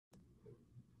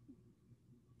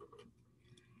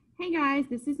Hey guys,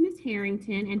 this is Miss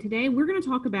Harrington, and today we're going to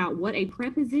talk about what a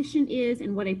preposition is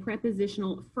and what a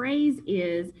prepositional phrase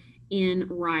is in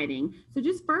writing. So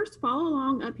just first follow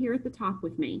along up here at the top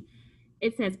with me.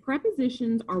 It says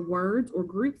prepositions are words or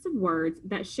groups of words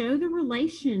that show the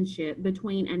relationship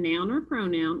between a noun or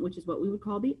pronoun, which is what we would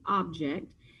call the object,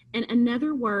 and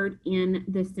another word in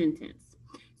the sentence.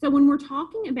 So when we're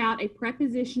talking about a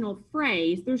prepositional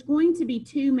phrase, there's going to be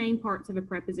two main parts of a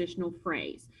prepositional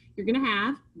phrase. You're going to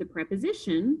have the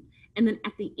preposition, and then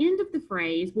at the end of the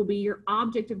phrase will be your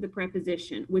object of the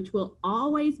preposition, which will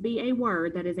always be a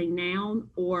word that is a noun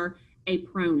or a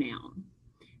pronoun.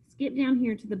 Skip down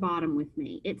here to the bottom with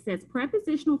me. It says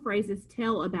prepositional phrases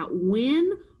tell about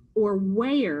when or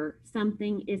where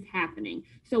something is happening.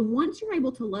 So once you're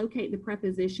able to locate the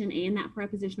preposition and that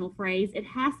prepositional phrase, it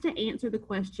has to answer the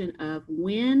question of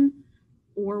when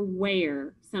or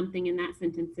where something in that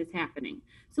sentence is happening.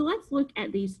 So let's look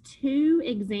at these two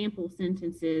example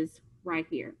sentences right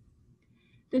here.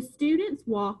 The students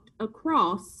walked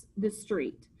across the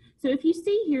street. So if you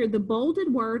see here the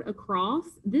bolded word across,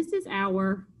 this is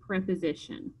our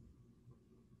preposition.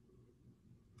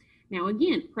 Now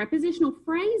again, prepositional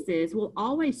phrases will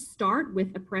always start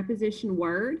with a preposition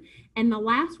word, and the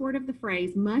last word of the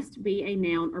phrase must be a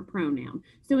noun or pronoun.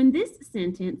 So in this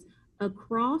sentence,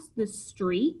 across the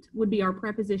street would be our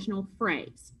prepositional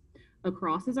phrase.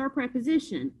 Across is our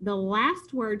preposition. The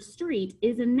last word, street,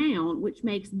 is a noun, which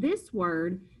makes this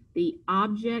word the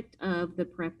object of the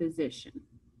preposition.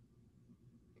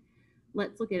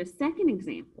 Let's look at a second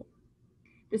example.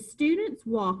 The students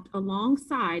walked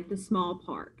alongside the small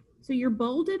park. So your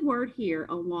bolded word here,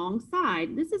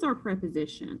 alongside, this is our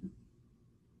preposition.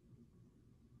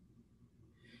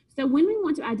 So when we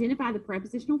want to identify the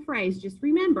prepositional phrase, just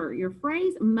remember your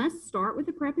phrase must start with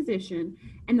a preposition,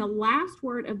 and the last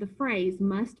word of the phrase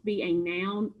must be a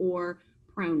noun or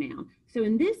pronoun. So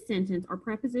in this sentence, our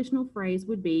prepositional phrase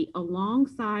would be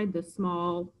alongside the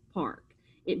small park.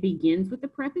 It begins with the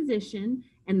preposition,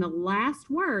 and the last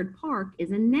word, park,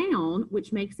 is a noun,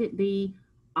 which makes it the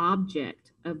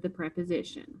object of the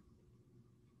preposition.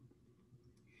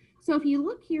 So if you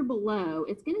look here below,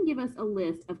 it's going to give us a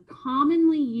list of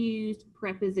commonly used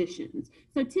prepositions.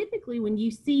 So typically when you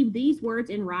see these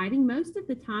words in writing, most of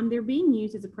the time they're being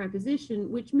used as a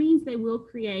preposition, which means they will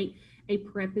create a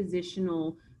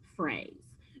prepositional phrase.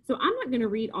 So I'm not going to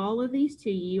read all of these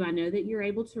to you. I know that you're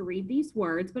able to read these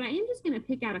words, but I am just going to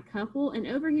pick out a couple. And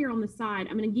over here on the side,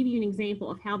 I'm going to give you an example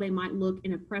of how they might look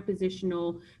in a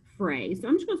prepositional phrase. So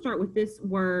I'm just going to start with this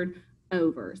word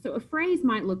over. So a phrase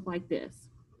might look like this: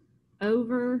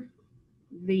 over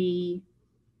the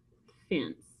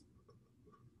fence.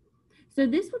 So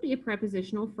this would be a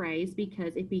prepositional phrase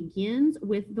because it begins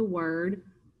with the word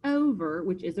over,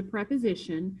 which is a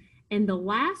preposition, and the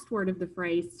last word of the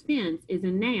phrase, fence, is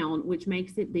a noun, which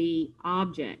makes it the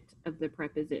object of the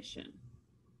preposition.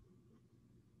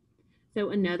 So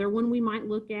another one we might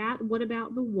look at, what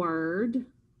about the word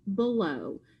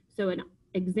below? So an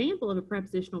example of a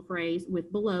prepositional phrase with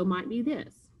below might be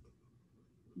this: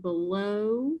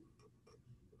 below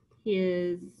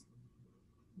his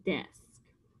desk.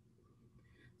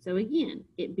 So again,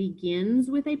 it begins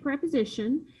with a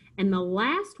preposition, and the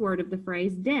last word of the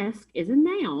phrase, desk, is a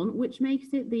noun, which makes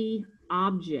it the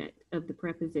object of the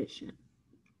preposition.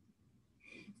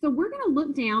 So we're going to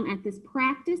look down at this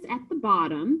practice at the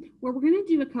bottom where we're going to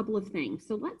do a couple of things.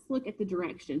 So let's look at the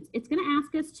directions. It's going to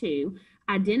ask us to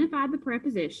identify the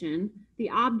preposition, the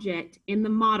object, and the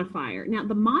modifier. Now,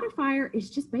 the modifier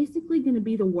is just basically going to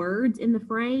be the words in the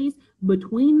phrase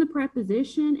between the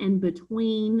preposition and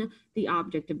between the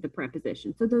object of the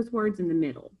preposition. So those words in the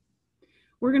middle.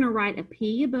 We're going to write a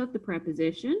P above the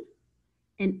preposition,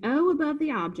 an O above the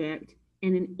object,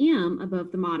 and an M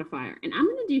above the modifier. And I'm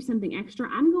going to do something extra.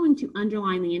 I'm going to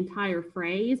underline the entire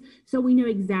phrase so we know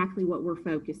exactly what we're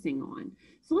focusing on.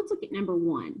 So let's look at number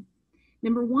one.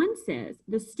 Number one says,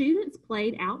 the students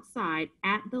played outside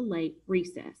at the late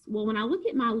recess. Well, when I look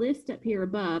at my list up here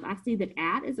above, I see that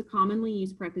at is a commonly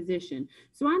used preposition.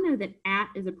 So I know that at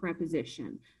is a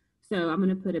preposition. So I'm going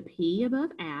to put a P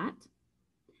above at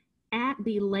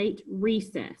the late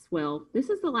recess. Well, this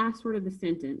is the last word of the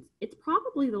sentence. It's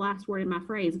probably the last word in my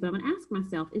phrase, but I'm going to ask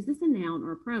myself, is this a noun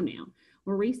or a pronoun?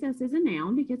 Well, recess is a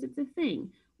noun because it's a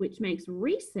thing, which makes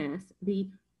recess the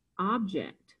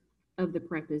object of the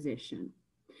preposition.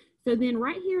 So then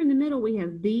right here in the middle, we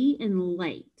have the and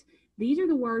late. These are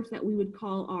the words that we would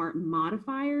call our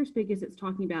modifiers because it's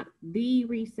talking about the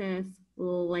recess,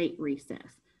 late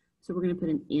recess. So we're going to put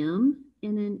an M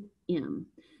and an M.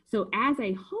 So as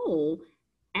a whole,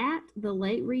 at the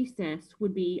late recess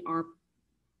would be our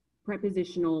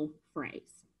prepositional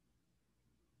phrase.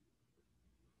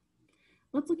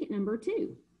 Let's look at number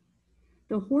 2.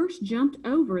 The horse jumped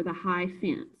over the high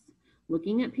fence.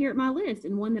 Looking up here at my list,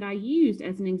 and one that I used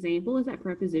as an example is that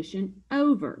preposition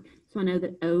over. So I know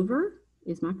that over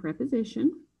is my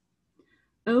preposition.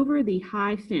 Over the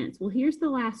high fence. Well, here's the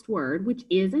last word, which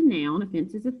is a noun. A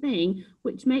fence is a thing,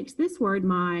 which makes this word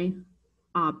my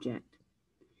object.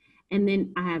 And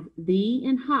then I have the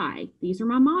and high. These are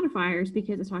my modifiers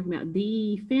because it's talking about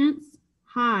the fence,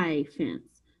 high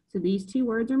fence. So these two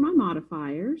words are my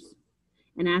modifiers.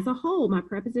 And as a whole, my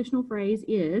prepositional phrase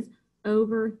is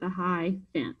over the high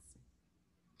fence.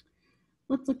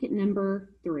 Let's look at number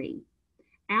 3.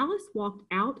 Alice walked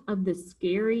out of the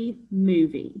scary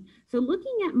movie. So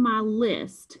looking at my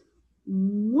list,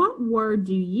 what word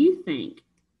do you think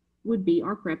would be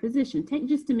our preposition? Take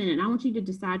just a minute. I want you to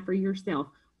decide for yourself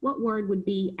what word would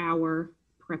be our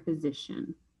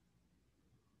preposition.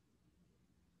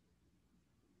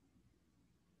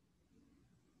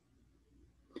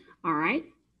 All right.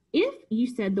 If you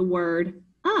said the word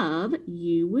of,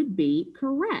 you would be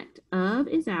correct. Of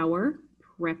is our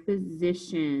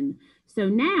preposition. So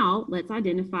now let's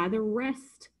identify the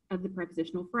rest of the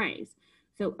prepositional phrase.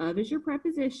 So of is your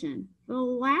preposition. The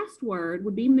last word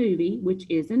would be movie, which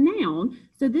is a noun.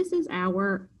 So this is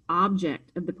our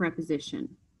object of the preposition.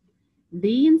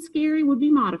 The and scary would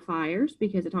be modifiers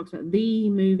because it talks about the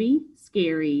movie,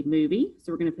 scary movie.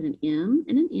 So we're going to put an M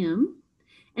and an M.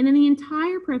 And then the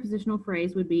entire prepositional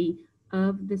phrase would be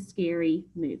of the scary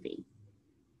movie.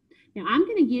 Now I'm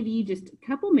going to give you just a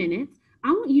couple minutes.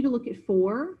 I want you to look at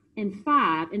 4 and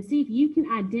 5 and see if you can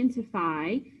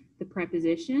identify the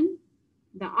preposition,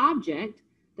 the object,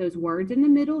 those words in the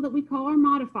middle that we call our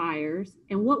modifiers,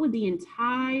 and what would the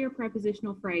entire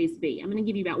prepositional phrase be. I'm going to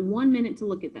give you about 1 minute to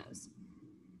look at those.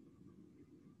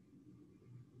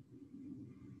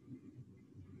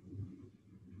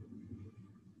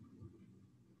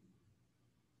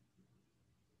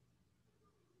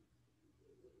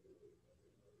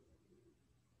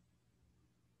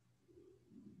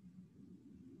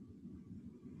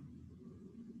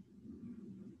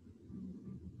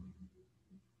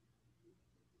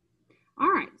 All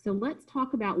right, so let's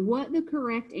talk about what the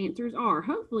correct answers are.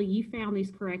 Hopefully you found these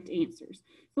correct answers.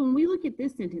 So when we look at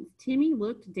this sentence, Timmy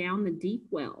looked down the deep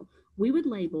well. We would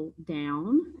label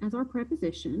down as our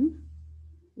preposition.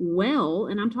 Well,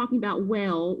 and I'm talking about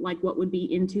well, like what would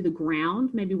be into the ground,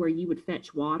 maybe where you would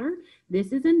fetch water.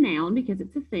 This is a noun because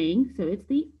it's a thing, so it's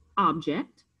the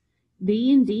object.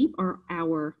 The and deep are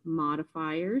our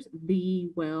modifiers,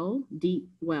 the well, deep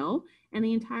well, and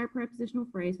the entire prepositional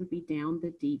phrase would be down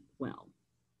the deep well.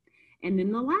 And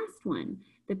then the last one,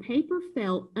 the paper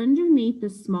fell underneath the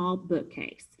small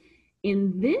bookcase.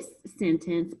 In this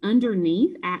sentence,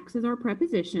 underneath acts as our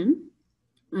preposition.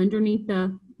 Underneath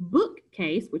the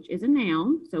bookcase, which is a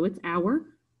noun, so it's our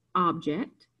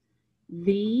object.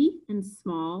 The and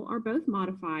small are both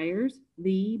modifiers.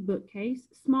 The bookcase,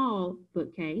 small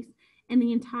bookcase. And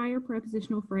the entire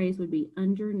prepositional phrase would be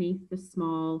underneath the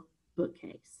small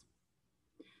bookcase.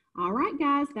 All right,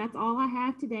 guys, that's all I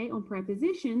have today on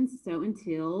prepositions. So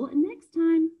until next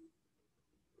time.